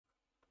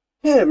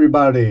Hey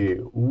everybody,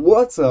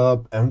 what's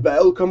up and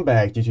welcome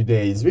back to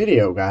today's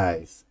video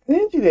guys.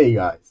 And today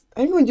guys,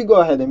 I'm going to go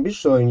ahead and be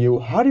showing you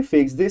how to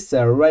fix this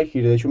error right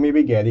here that you may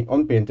be getting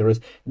on Pinterest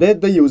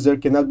that the user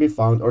cannot be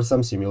found or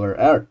some similar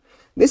error.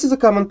 This is a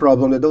common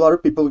problem that a lot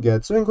of people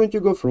get, so I'm going to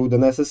go through the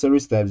necessary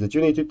steps that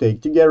you need to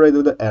take to get rid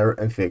of the error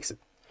and fix it.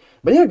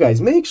 But yeah guys,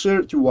 make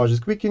sure to watch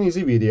this quick and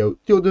easy video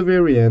till the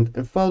very end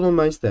and follow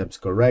my steps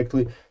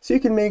correctly so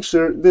you can make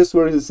sure this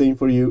works the same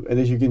for you and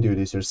that you can do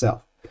this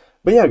yourself.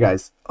 But yeah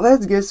guys,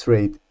 let's get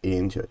straight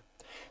into it.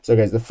 So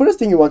guys, the first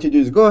thing you want to do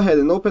is go ahead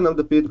and open up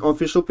the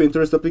official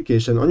Pinterest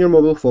application on your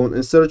mobile phone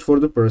and search for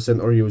the person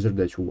or user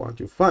that you want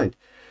to find.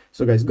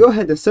 So guys, go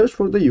ahead and search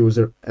for the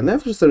user, and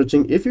after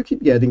searching, if you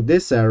keep getting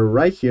this error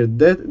right here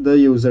that the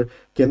user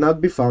cannot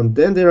be found,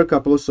 then there are a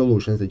couple of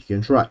solutions that you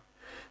can try.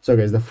 So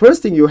guys, the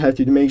first thing you have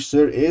to make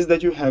sure is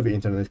that you have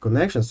internet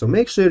connection. So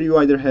make sure you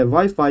either have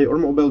Wi-Fi or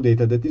mobile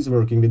data that is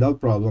working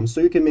without problems,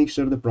 so you can make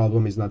sure the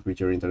problem is not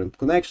with your internet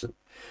connection.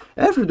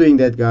 After doing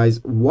that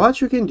guys, what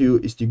you can do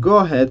is to go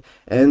ahead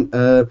and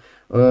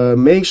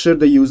make sure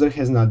the user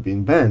has not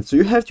been banned. So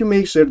you have to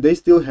make sure they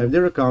still have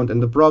their account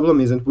and the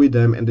problem isn't with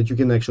them and that you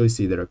can actually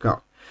see their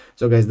account.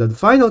 So guys, the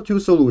final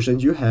two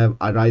solutions you have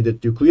are either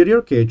to clear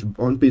your cache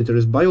on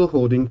Pinterest by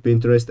holding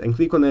Pinterest and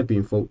click on app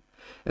info,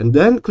 and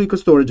then click on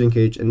storage and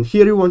cache, and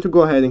here you want to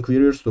go ahead and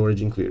clear your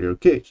storage and clear your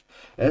cache.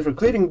 After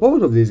clearing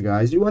both of these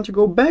guys, you want to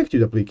go back to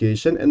the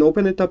application and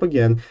open it up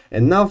again,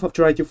 and now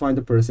try to find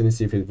the person and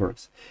see if it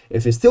works.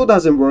 If it still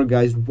doesn't work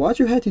guys, what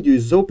you have to do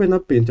is open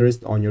up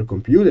Pinterest on your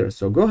computer.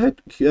 So go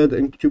ahead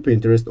to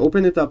Pinterest,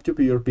 open it up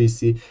to your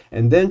PC,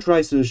 and then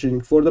try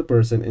searching for the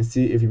person and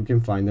see if you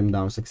can find them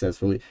down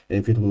successfully and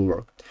if it will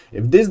work.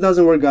 If this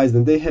doesn't work guys,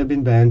 then they have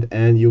been banned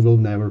and you will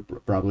never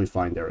probably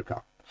find their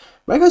account.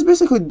 But guys,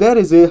 basically that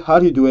is it, how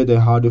to do it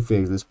and how to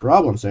fix this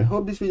problem. So I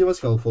hope this video was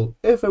helpful.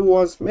 If it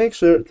was, make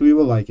sure to leave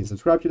a like and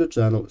subscribe to the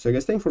channel. So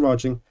guys, thanks for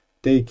watching,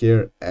 take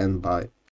care and bye.